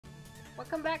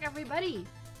Welcome back, everybody!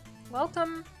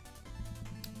 Welcome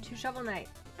to Shovel Knight,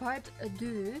 part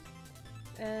 2.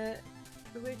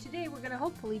 Where today we're gonna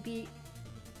hopefully beat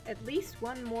at least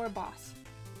one more boss.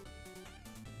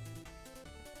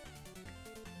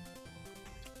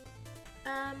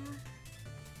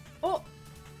 Oh!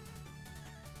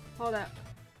 Hold up.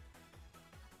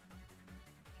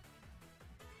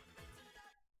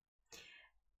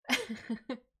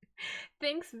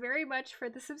 Thanks very much for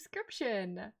the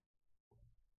subscription!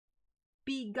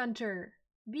 B. Gunter.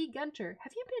 B. Gunter.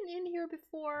 Have you been in here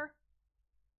before?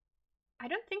 I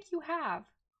don't think you have.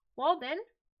 Well then,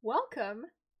 welcome!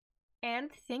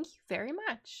 And thank you very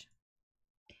much.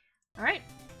 Alright.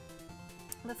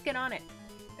 Let's get on it.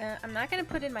 I'm not gonna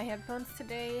put in my headphones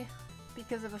today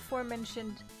because of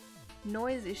aforementioned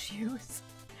noise issues.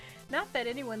 Not that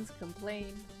anyone's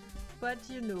complained, but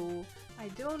you know, I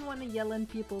don't want to yell in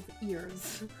people's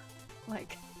ears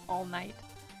like all night.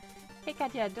 Hey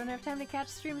Katya, don't have time to catch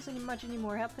streams much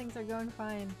anymore. Hope things are going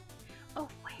fine. Oh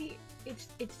wait, it's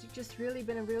just really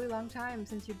been a really long time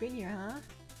since you've been here, huh?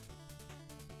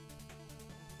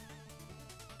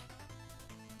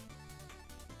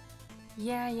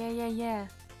 Yeah.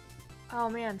 Oh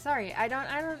man, sorry. I don't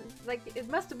like, it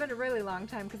must have been a really long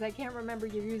time because I can't remember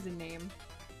your username.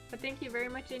 But thank you very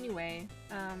much anyway.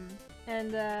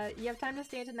 And you have time to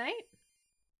stay tonight?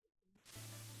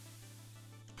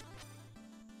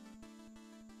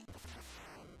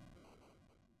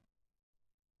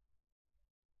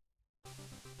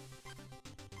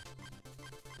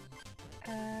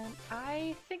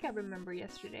 I think I remember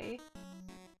yesterday.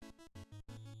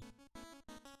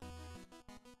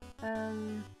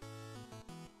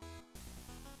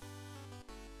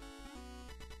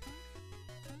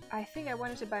 I think I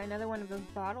wanted to buy another one of those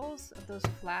bottles, of those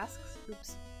flasks,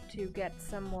 oops, to get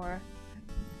some more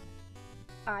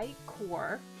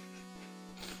ichor.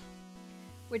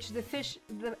 Which the fish,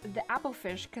 the apple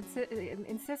fish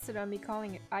insisted on me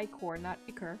calling it ichor, not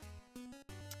ichor.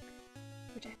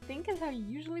 Which I think is how you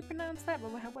usually pronounce that,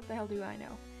 but what the hell do I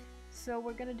know? So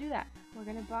we're gonna do that. We're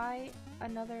gonna buy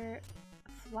another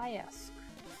flask.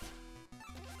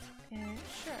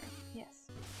 Sure, yes.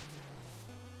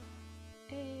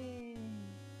 Hey.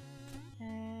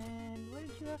 And what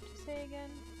did you have to say again?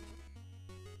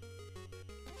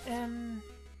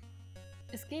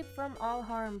 Escape from all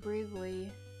harm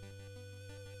bravely.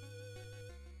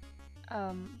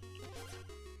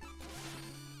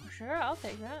 Sure, I'll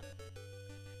take that.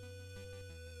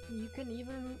 You can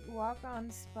even walk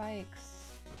on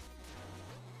spikes.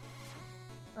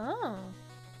 Oh.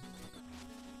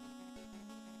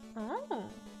 Oh.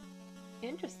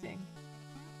 Interesting.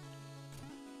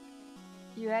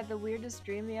 You had the weirdest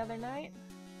dream the other night?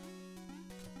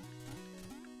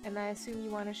 And I assume you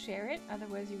want to share it,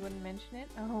 otherwise you wouldn't mention it?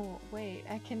 Oh, wait,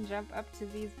 I can jump up to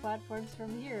these platforms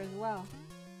from here as well.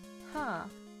 Huh.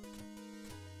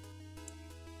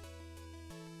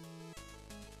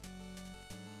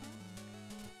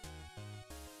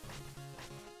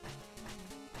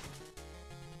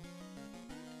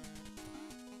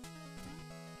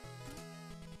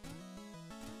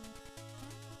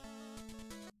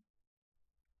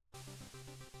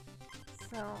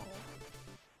 So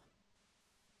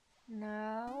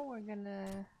now we're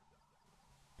gonna...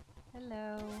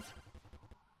 Hello.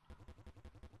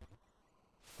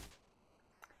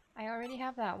 I already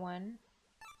have that one.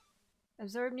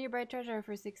 Absorb nearby treasure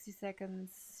for 60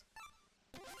 seconds.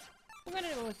 I'm gonna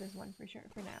go with this one for sure,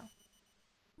 for now.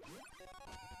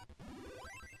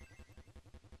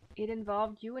 It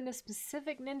involved you and a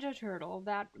specific ninja turtle.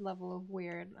 That level of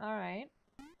weird. Alright.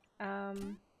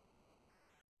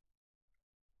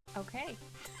 Okay.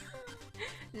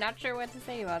 Not sure what to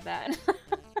say about that.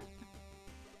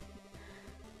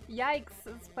 Yikes,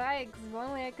 spikes. If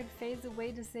only I could phase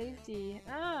away to safety.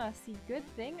 Ah, see, good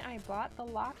thing I bought the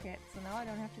locket, so now I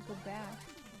don't have to go back.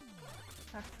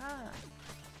 Haha.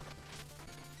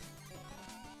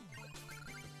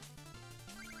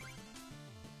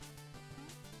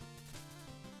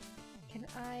 Can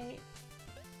I...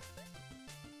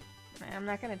 I'm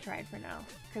not gonna try it for now,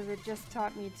 because it just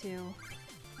taught me to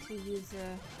use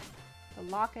the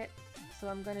locket, so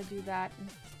I'm gonna do that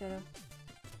instead of...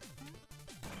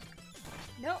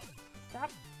 No!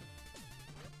 Stop!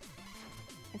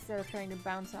 Instead of trying to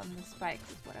bounce on the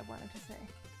spikes is what I wanted to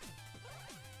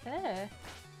say.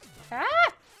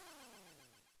 Ah!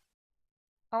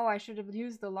 Oh, I should have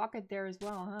used the locket there as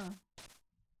well, huh?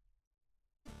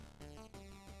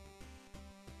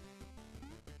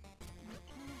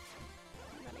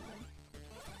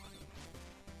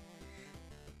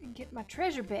 Get my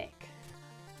treasure back.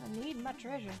 I need my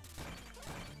treasure.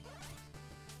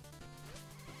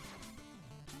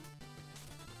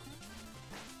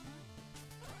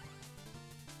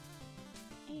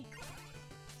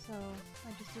 I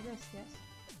just do this, yes.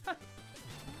 Huh.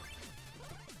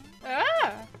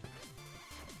 Ah!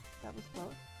 That was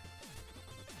close.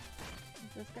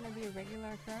 Is this gonna be a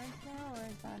regular occurrence now, or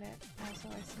is that it? Also,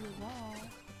 I see a wall.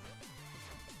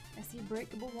 I see a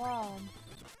breakable wall.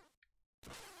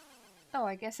 Oh,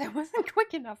 I guess I wasn't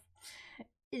quick enough.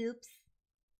 Oops.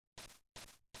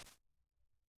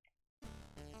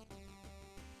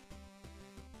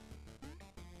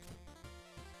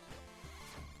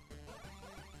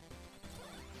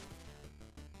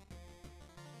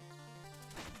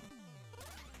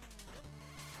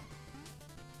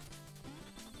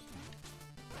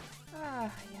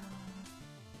 Ah, yeah.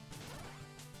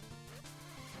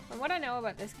 From what I know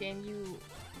about this game, you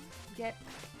get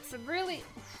some really...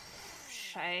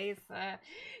 Scheiße.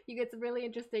 You get some really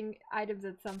interesting items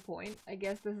at some point. I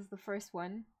guess this is the first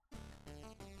one.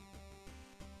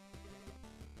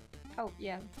 Oh,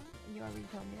 yeah. You already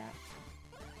told me that.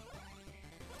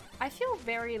 I feel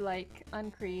very, like,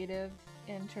 uncreative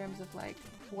in terms of, like,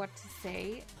 what to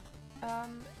say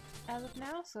as of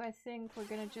now, so I think we're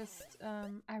gonna just,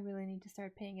 I really need to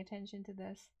start paying attention to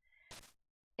this.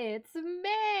 It's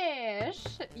Mesh!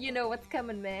 You know what's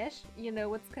coming, Mesh. You know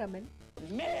what's coming.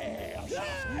 Mesh!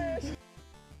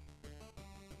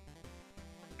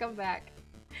 Come back.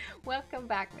 Welcome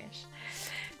back, Mesh.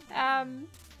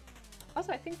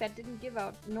 Also, I think that didn't give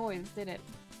out noise, did it?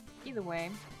 Either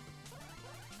way.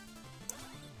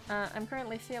 I'm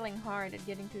currently failing hard at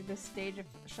getting through this stage of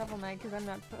Shovel Knight because I'm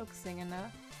not focusing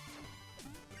enough.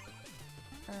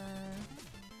 I'm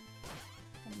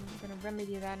gonna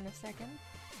remedy that in a second.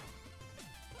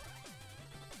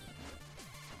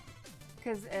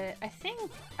 Because I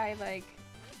think I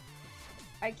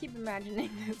keep imagining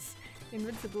this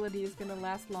invincibility is gonna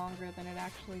last longer than it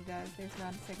actually does. There's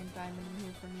not a second diamond in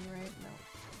here for me, right? No.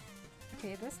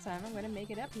 Okay, this time I'm gonna make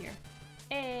it up here.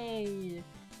 Hey!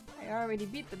 I already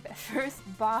beat the first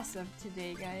boss of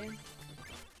today, guys.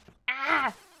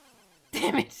 Ah!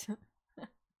 Damn it!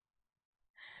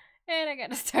 And I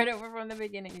gotta start over from the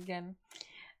beginning again.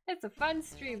 It's a fun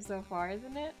stream so far,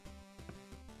 isn't it?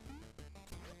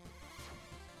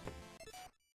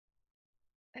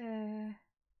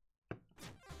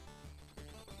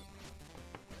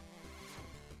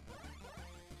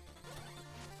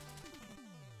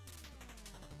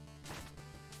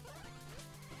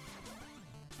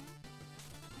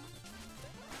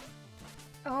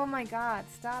 Oh my god,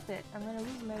 stop it. I'm gonna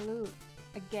lose my loot.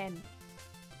 Again.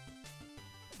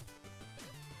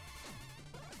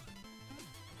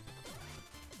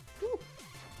 Whew.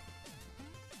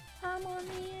 I'm on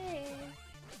the edge.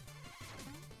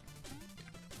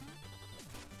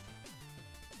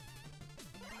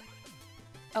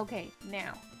 Okay,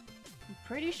 now. I'm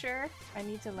pretty sure I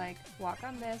need to like walk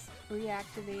on this,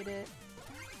 reactivate it.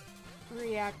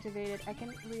 Reactivate it. I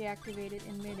can reactivate it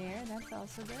in midair, that's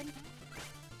also good.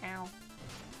 Ow.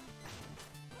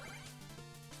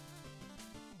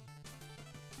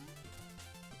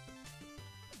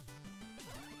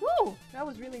 Woo! That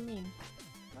was really mean.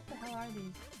 What the hell are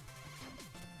these?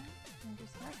 I'm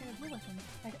just not gonna deal with them.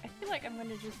 I feel like I'm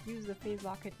gonna just use the phase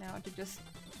locket now to just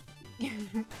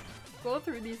go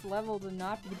through these levels and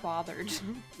not be bothered.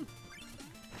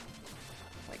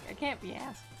 Like, I can't be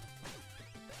asked.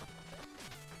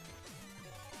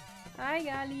 Hi,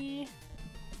 Gali.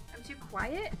 I'm too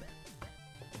quiet?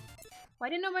 Why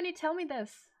didn't nobody tell me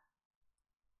this?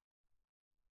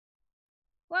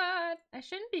 What? I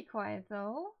shouldn't be quiet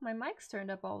though. My mic's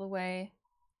turned up all the way.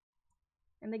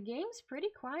 And the game's pretty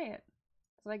quiet.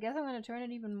 So I guess I'm gonna turn it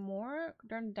even more,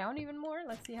 turn it down even more?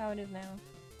 Let's see how it is now.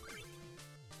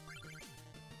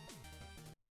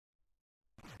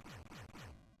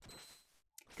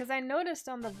 Because I noticed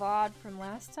on the VOD from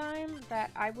last time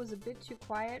that I was a bit too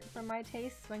quiet for my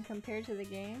tastes when compared to the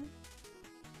game.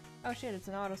 Oh shit, it's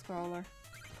an auto-scroller.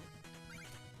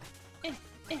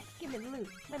 Give me the loot.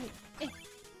 Let me,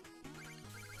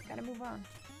 Gotta move on.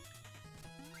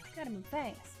 Gotta move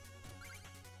fast.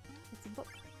 It's a book.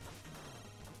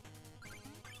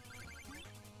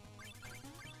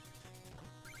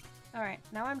 Alright,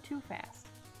 now I'm too fast.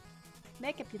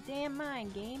 Make up your damn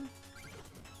mind, game.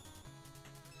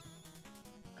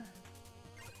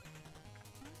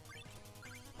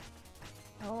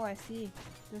 Oh, I see.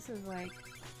 This is like...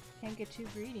 Can't get too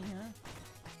greedy, huh?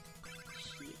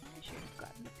 Shit, I should have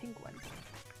gotten the pink ones.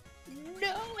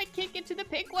 No, I can't get to the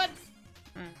pink ones!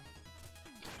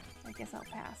 I guess I'll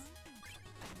pass.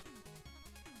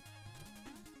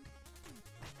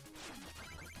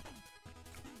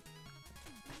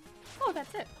 Oh,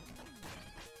 that's it.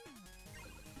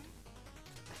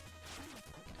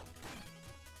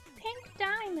 Pink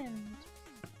diamond!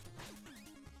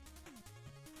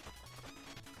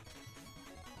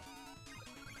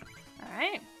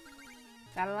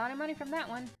 Got a lot of money from that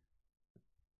one.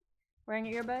 Wearing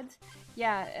earbuds?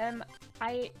 Yeah,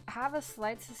 I have a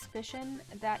slight suspicion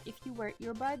that if you wear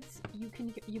earbuds,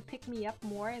 you pick me up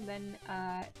more than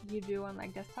you do on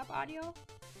like desktop audio.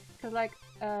 Cause like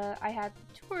I had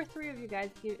 2 or 3 of you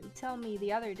guys tell me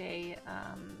the other day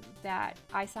that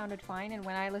I sounded fine, and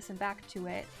when I listened back to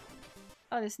it,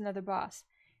 oh, there's another boss.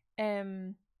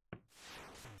 I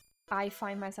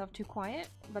find myself too quiet,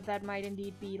 but that might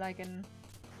indeed be like an.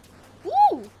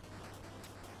 Woo!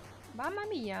 Mamma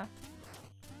mia!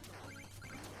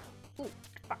 Ooh,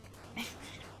 fuck.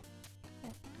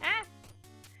 Ah!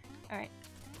 Alright.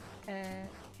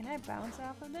 Can I bounce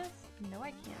off of this? No,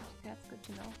 I can't. That's good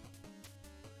to know.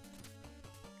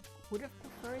 Would have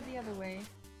preferred the other way.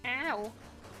 Ow!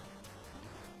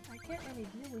 I can't really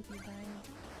deal with you guys.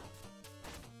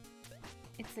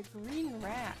 It's a green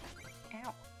rat.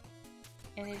 Ow.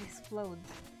 And it explodes.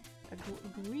 A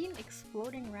green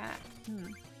exploding rat.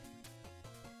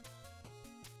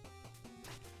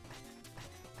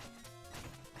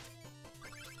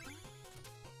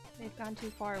 They've gone too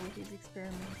far with these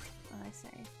experiments, I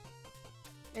say.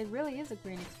 It really is a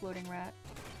green exploding rat.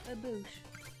 A boosh.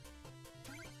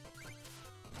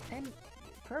 And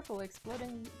purple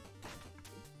exploding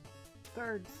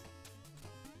birds.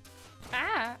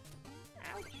 Ah!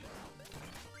 Ouch!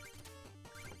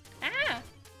 Ah!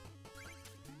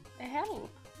 Help!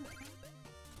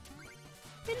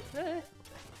 Hilfe!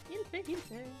 Hilfe,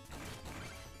 Hilfe!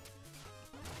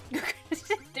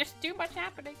 There's too much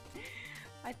happening!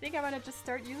 I think I'm gonna just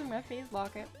start using my phase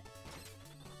locket.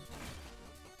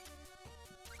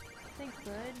 Thanks,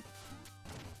 bud.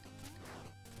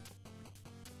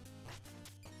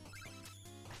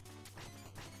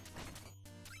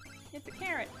 It's a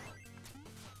carrot!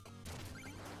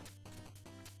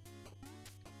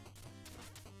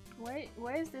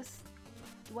 Why is this?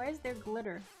 Why is there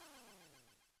glitter?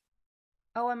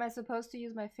 Oh, am I supposed to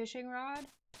use my fishing rod?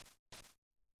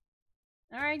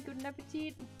 Alright, good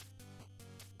appetit!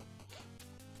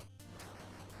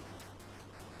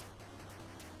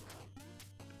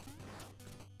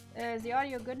 Is the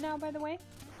audio good now, by the way?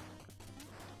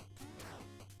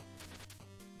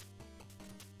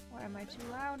 Or am I too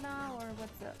loud now, or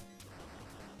what's up?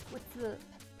 What's up?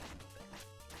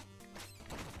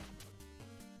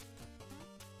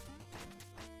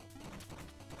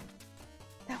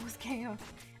 That was chaos.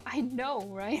 I know,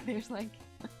 right? There's like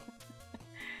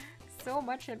so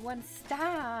much at once.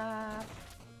 Stop!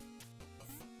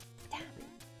 Stop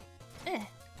it!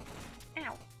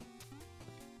 Ow!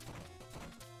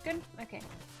 Good. Okay.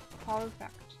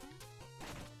 Perfect.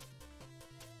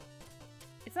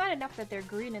 It's not enough that they're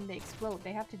green and they explode.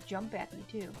 They have to jump at me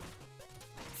too.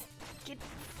 Get.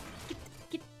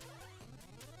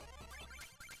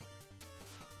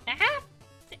 Ah!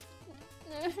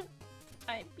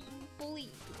 I'm being bullied.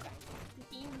 I'm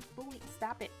being bullied.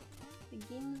 Stop it. The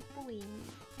game's bullying me.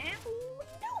 Ow!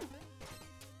 No!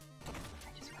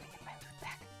 I just want to get my foot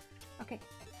back. Okay.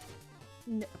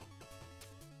 No.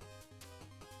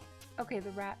 Okay,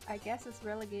 the rat, I guess, is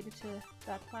relegated to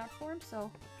that platform, so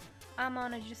I'm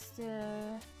gonna just do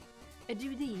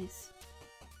these.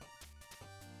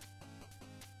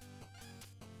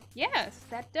 Yes,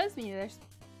 that does mean there's.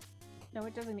 No,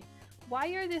 it doesn't mean. Why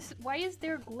is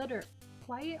there glitter?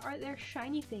 Why are there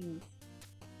shiny things?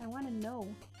 I want to know.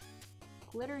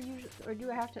 Glitter usually, or do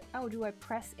I have to? Oh, do I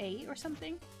press A or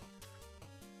something?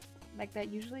 Like that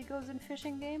usually goes in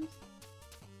fishing games.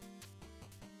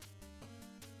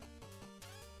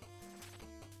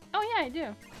 Oh yeah, I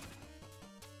do.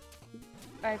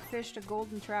 I fished a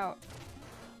golden trout.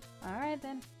 Alright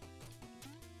then.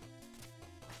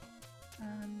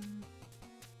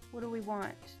 What do we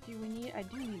want? Do we need? I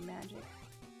do need magic.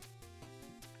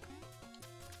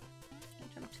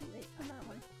 I jumped too late on that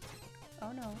one.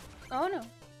 Oh no. Oh no.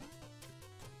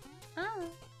 Ah.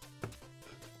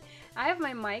 I have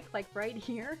my mic like right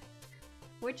here,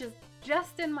 which is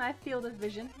just in my field of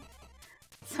vision.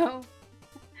 So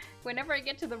whenever I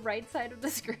get to the right side of the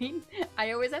screen,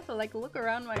 I always have to like look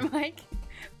around my mic,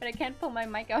 but I can't pull my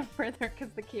mic out further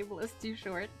because the cable is too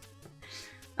short.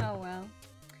 Oh well.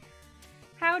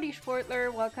 Howdy,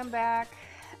 Sportler. Welcome back.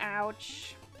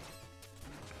 Ouch.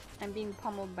 I'm being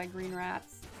pummeled by green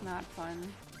rats. It's not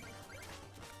fun.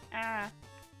 Ah.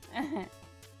 Can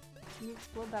you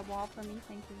explode that wall for me?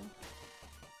 Thank you.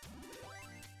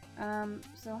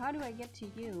 So how do I get to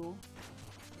you?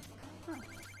 Huh.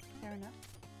 Fair enough.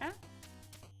 Ah?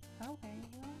 Okay,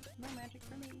 well, no magic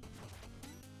for me.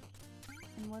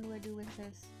 And what do I do with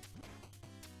this?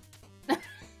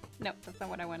 No, that's not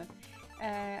what I wanted.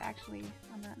 Actually,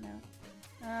 on that note,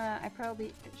 I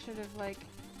probably should have, like,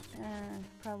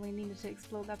 Probably needed to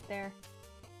explode up there.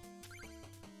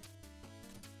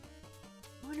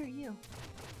 What are you?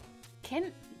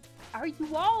 Are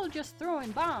you all just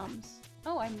throwing bombs?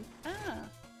 Oh, I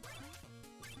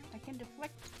can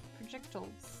deflect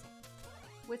projectiles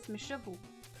with my shovel.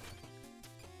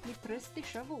 My trusty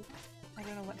shovel. I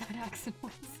don't know what that accent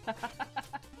was.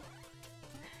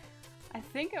 I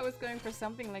think I was going for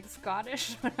something like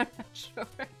Scottish, but I'm not sure.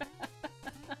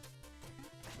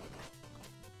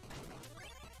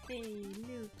 Hey,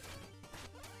 loot.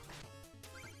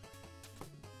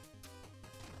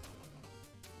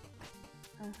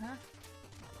 Uh-huh.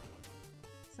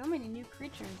 So many new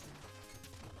creatures.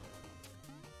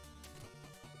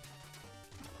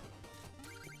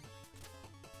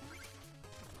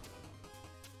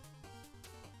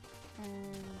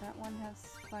 And that one has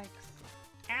spikes.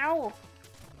 Ow!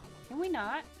 Can we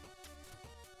not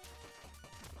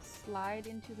slide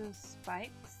into those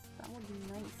spikes? That would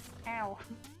be nice. Ow.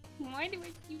 Why do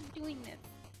I keep doing this?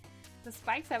 The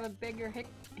spikes have a bigger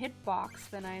hitbox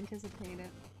than I anticipated.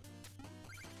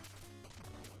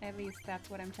 At least that's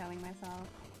what I'm telling myself.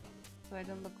 So I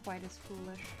don't look quite as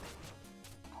foolish.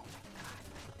 Oh my god.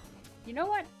 You know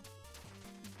what?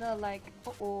 The like,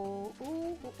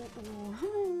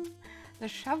 the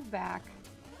shove back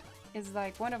is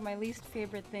like one of my least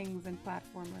favorite things in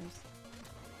platformers.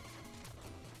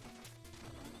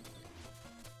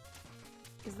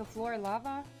 Is the floor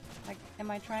lava? Like,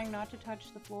 am I trying not to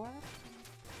touch the floor?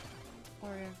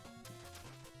 Or...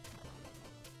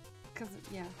 Cause,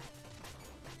 yeah.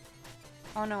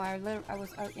 Oh no, I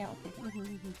was, oh yeah,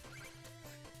 okay.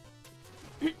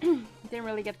 Didn't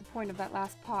really get the point of that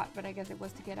last pot, but I guess it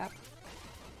was to get up.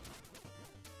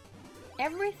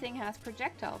 Everything has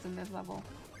projectiles in this level.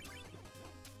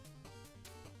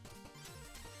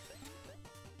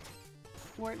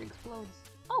 Where it explodes.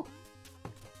 Oh!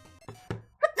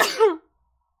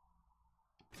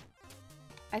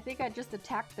 I think I just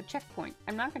attacked the checkpoint.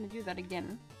 I'm not gonna do that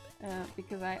again,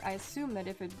 because I assume that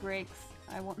if it breaks,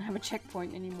 I won't have a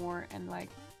checkpoint anymore, and like,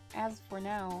 as for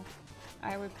now,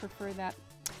 I would prefer that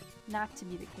not to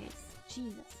be the case.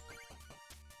 Jesus.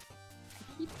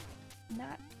 I keep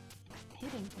not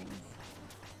hitting things.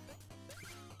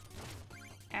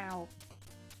 Ow.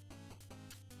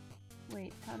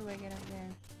 Wait, how do I get up there?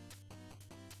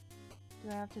 Do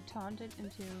I have to taunt it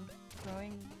into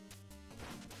throwing?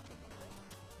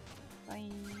 Bye.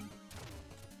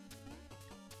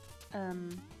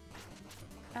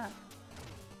 Ah.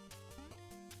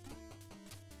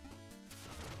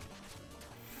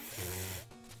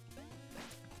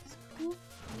 Screw you.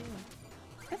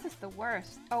 This is the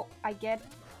worst. Oh, I get...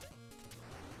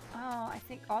 Oh, I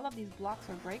think all of these blocks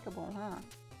are breakable, huh?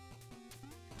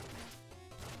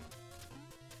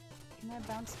 Can I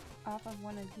bounce off of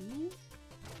one of these?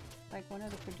 Like one of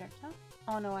the projectiles?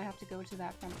 Oh no, I have to go to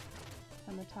that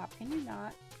from the top. Can you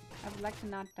not? I would like to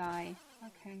not die.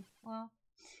 Okay, well,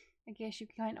 I guess you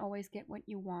can't always get what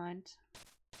you want.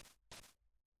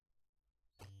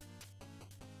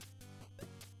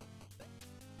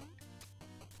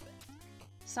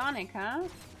 Sonic, huh?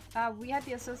 We had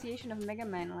the association of Mega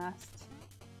Man last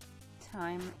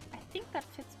time. I think that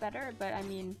fits better, but I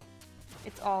mean,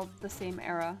 it's all the same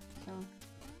era, so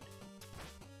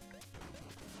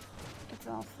it's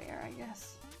all fair, I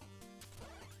guess.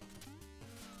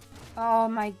 Oh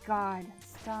my god,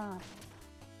 stop.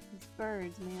 These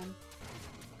birds, man.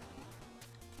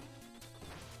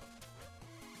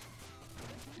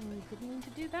 Didn't mean to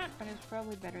do that, but it's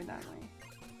probably better that way.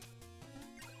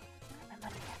 Get my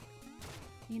money back.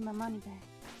 Need my money back.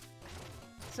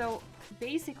 So,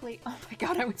 basically, oh my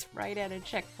god, I was right at a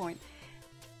checkpoint.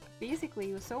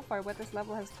 Basically, so far what this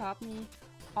level has taught me,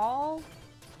 all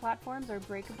platforms are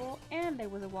breakable, and there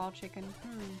was a wall chicken.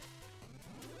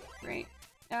 Great.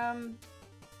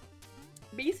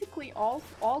 Basically all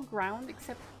ground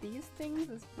except these things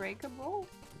is breakable,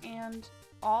 and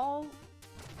all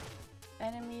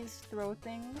enemies throw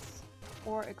things,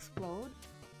 or explode,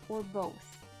 or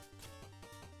both.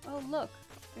 Oh look,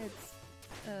 it's,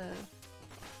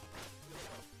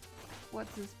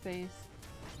 what's his face?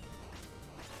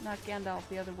 Not Gandalf,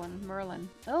 the other one, Merlin.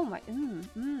 Oh my,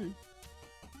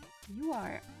 You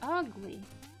are ugly.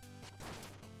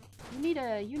 You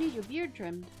need your beard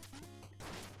trimmed.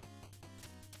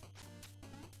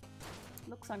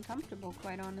 Looks uncomfortable,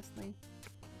 quite honestly.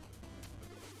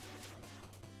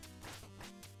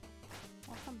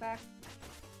 I'll come back.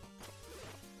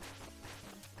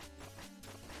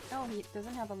 Oh, he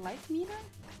doesn't have a life meter?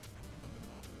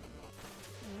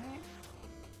 Alright.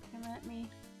 Come at me.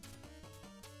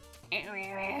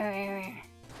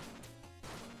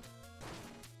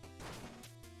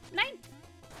 Nice!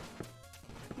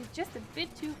 just a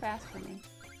bit too fast for me.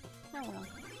 Oh well.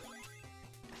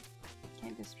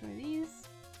 Can't destroy these.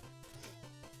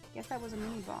 Guess that was a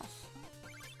mini boss.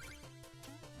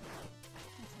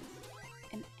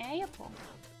 An apple.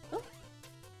 Ooh.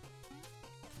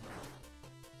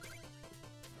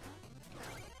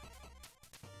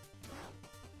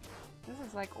 This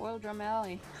is like Oil Drum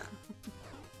Alley.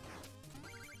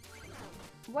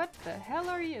 What the hell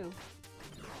are you?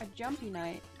 A jumpy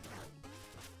knight.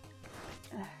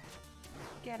 Ugh.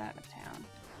 Get out of town.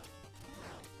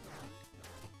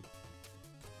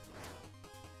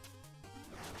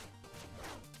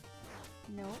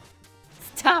 Nope.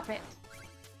 Stop it!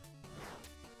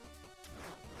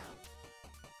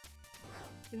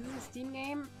 Is this a Steam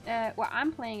game? Well,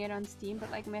 I'm playing it on Steam, but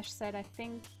like Mesh said, I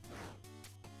think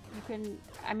you can...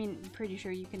 I mean, I'm pretty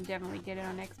sure you can definitely get it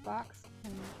on Xbox.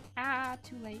 And, ah,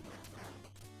 too late.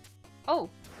 Oh,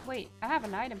 wait, I have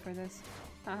an item for this.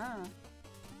 Haha.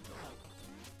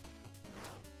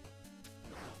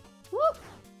 Woo!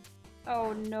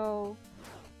 Oh no.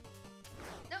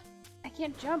 No, I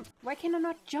can't jump. Why can I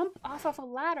not jump off of a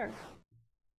ladder?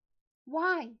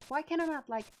 Why? Why can I not,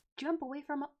 like, jump away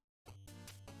from a...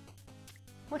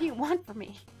 What do you want from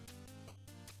me?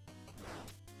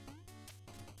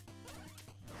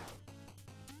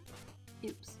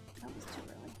 Oops, that was too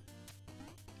early.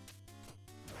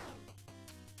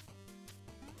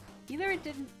 Either it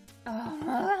didn't...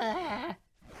 Oh.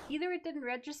 Either it didn't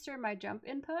register my jump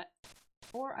input,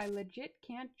 or I legit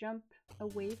can't jump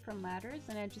away from ladders,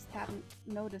 and I just haven't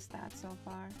noticed that so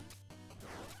far.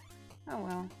 Oh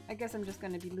well, I guess I'm just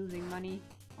gonna be losing money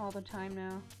all the time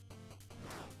now.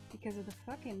 Because of the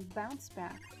fucking bounce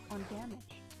back on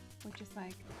damage, which is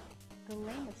like the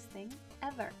lamest thing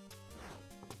ever.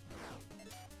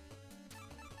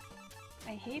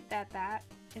 I hate that that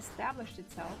established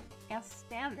itself as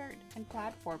standard in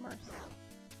platformers.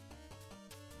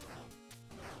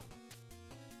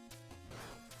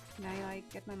 Can I,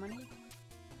 like, get my money?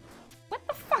 What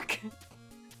the fuck?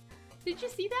 Did you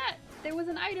see that? There was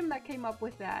an item that came up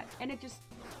with that, and it just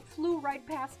flew right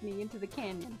past me into the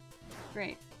canyon.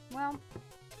 Great. Well,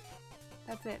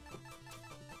 that's it.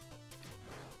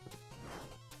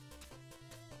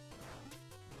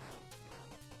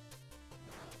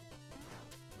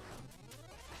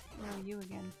 Oh, you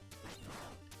again.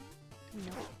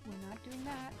 Nope, we're not doing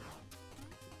that.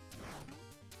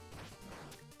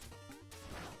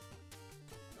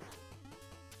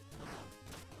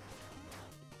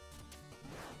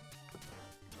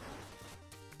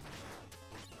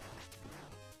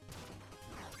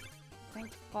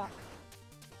 Thank fuck.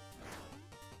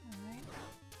 Alright.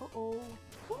 Uh-oh.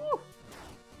 Woo!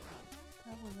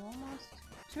 That was almost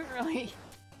too early.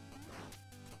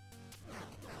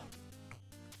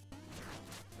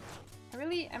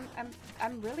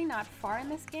 I'm really not far in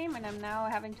this game, and I'm now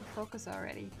having to focus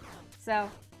already. So,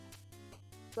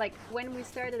 like, when we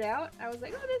started out, I was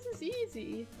like, oh, this is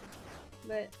easy.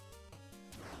 But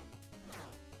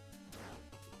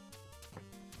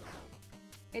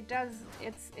it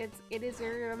is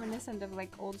very reminiscent of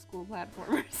like old school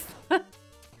platformers.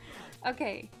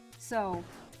 Okay, so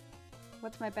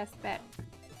what's my best bet?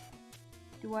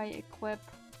 Do I equip...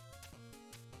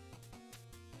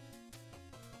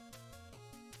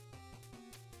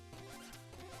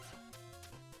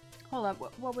 Hold up,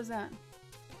 what was that?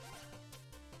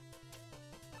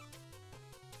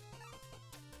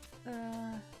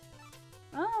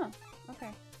 Oh,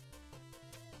 okay.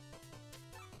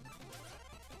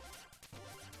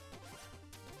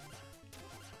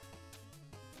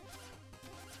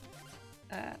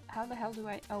 How the hell do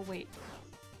I... Oh, wait.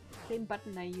 Same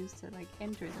button I used to, like,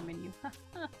 enter the menu.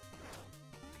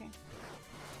 Okay.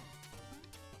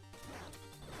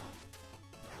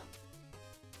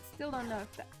 Still don't know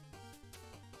if that...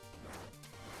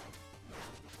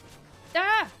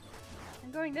 Ah!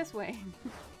 I'm going this way.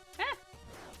 Ah!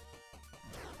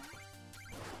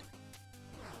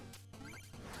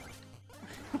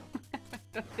 I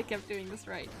don't think I'm doing this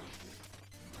right.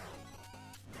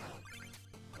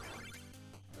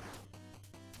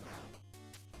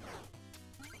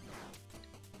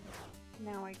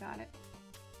 Now I got it.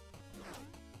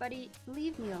 Buddy,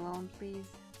 leave me alone, please.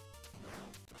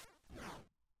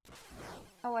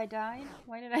 Oh, I died?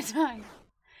 Why did I die?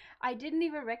 I didn't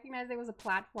even recognize there was a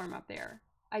platform up there.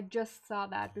 I just saw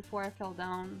that before I fell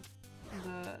down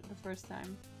the first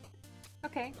time.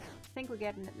 Okay, I think we're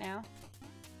getting it now.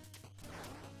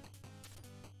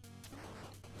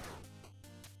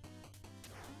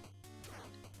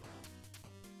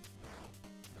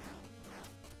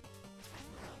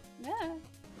 Yeah,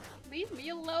 leave me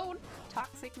alone,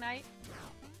 toxic knight,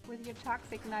 with your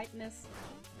toxic knightness.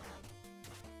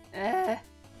 I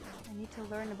need to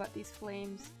learn about these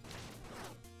flames.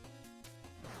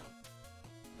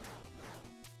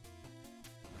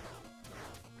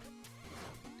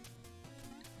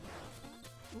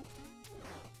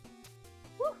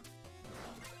 Woo.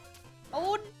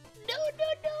 Oh, no, no,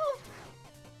 no!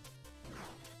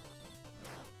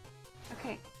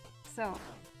 Okay, so...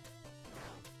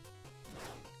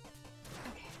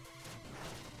 Okay.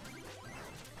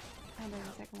 And there's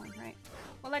the second one, right?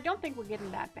 Well, I don't think we're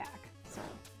getting that back, so...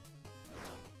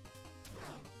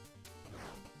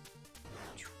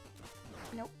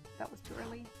 Nope, that was too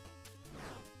early.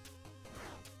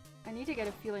 I need to get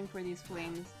a feeling for these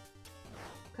flames.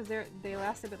 Because they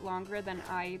last a bit longer than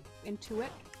I intuit.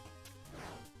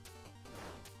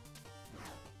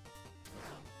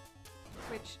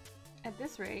 Which, at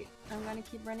this rate, I'm gonna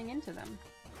keep running into them.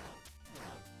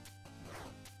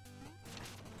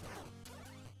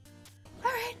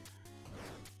 Alright!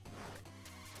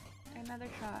 Another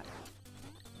shot.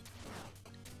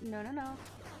 No, no, no.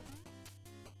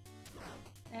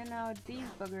 And now these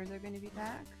buggers are gonna be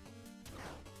back.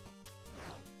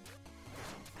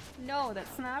 No,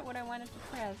 that's not what I wanted to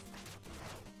press.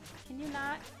 Can you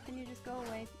not? Can you just go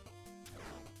away?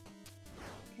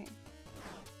 Okay.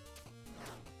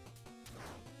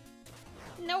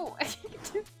 No! I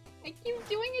keep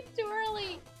doing it too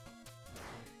early!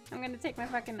 I'm gonna take my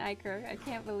fucking Iker. I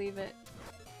can't believe it.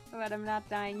 But I'm not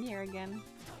dying here again.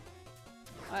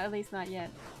 Well, at least not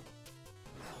yet.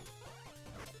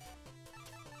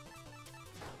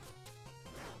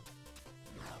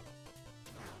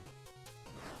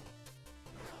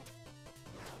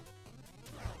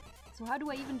 So how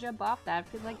do I even jump off that? I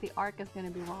feel like the arc is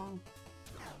gonna be wrong.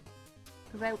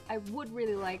 Because I would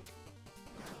really like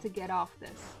to get off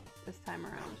this time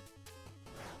around.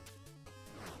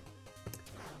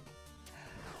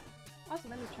 Also,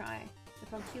 let me try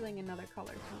if I'm feeling another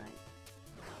color tonight.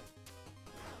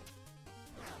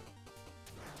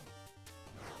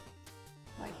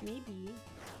 Like maybe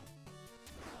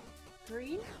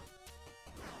green?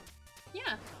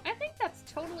 Yeah, I think that's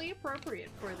totally appropriate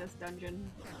for this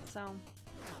dungeon. So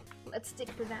let's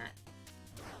stick to that.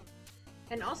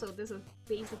 And also, this is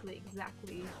basically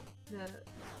exactly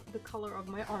the color of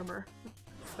my armor.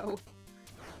 So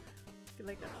I feel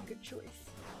like that's a good choice.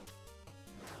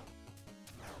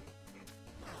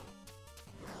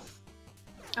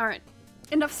 Alright,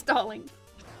 enough stalling.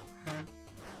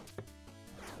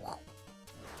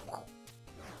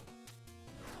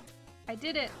 I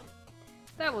did it!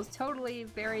 That was totally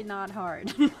very not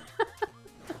hard.